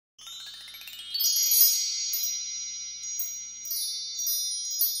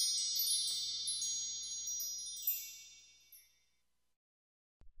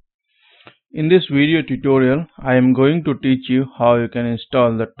In this video tutorial, I am going to teach you how you can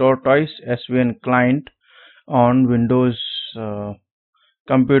install the Tortoise SVN client on Windows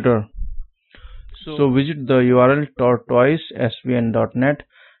computer. So visit the URL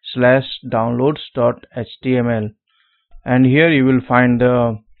tortoisesvn.net/downloads.html, and here you will find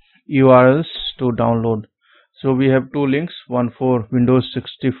the URLs to download. So we have two links, one for Windows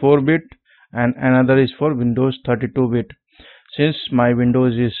 64-bit and another is for Windows 32-bit. Since my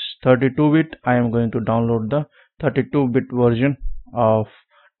Windows is 32-bit, I am going to download the 32-bit version of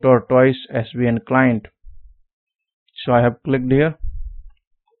Tortoise SVN client. So I have clicked here.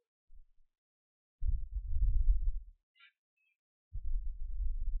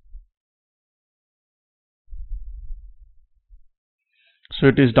 So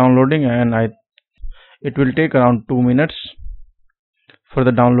it is downloading, and it will take around 2 minutes for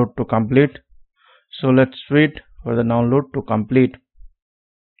the download to complete. So let's wait for the download to complete.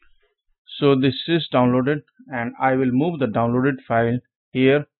 So this is downloaded, and I will move the downloaded file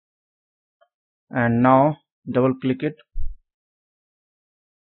here, and now double click it.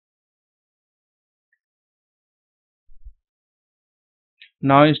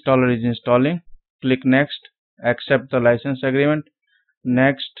 Now installer is installing. Click next, accept the license agreement,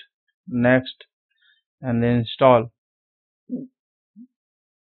 next, and then install.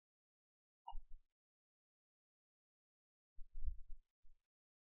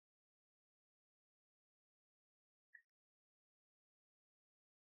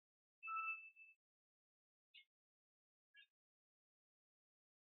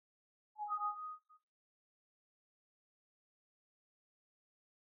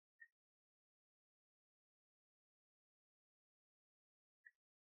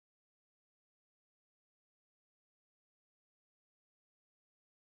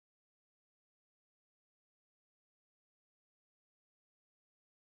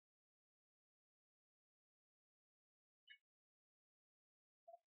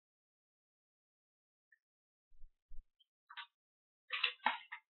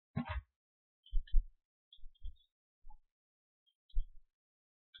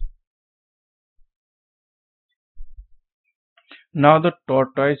 Now the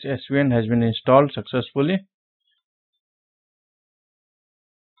Tortoise SVN has been installed successfully.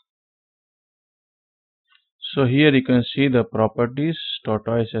 So here you can see the properties,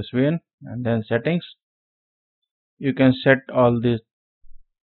 Tortoise SVN, and then settings. You can set all these.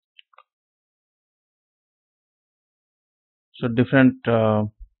 So different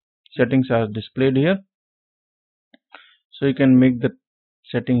settings are displayed here. So you can make the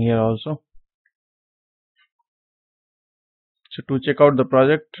setting here also. So to check out the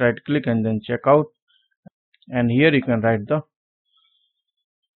project, right click and then check out, and here you can write the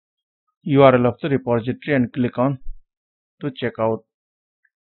URL of the repository and click on to check out.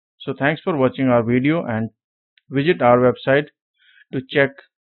 So thanks for watching our video, and visit our website to check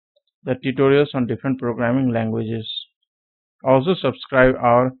the tutorials on different programming languages. Also subscribe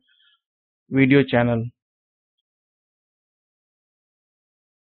our video channel.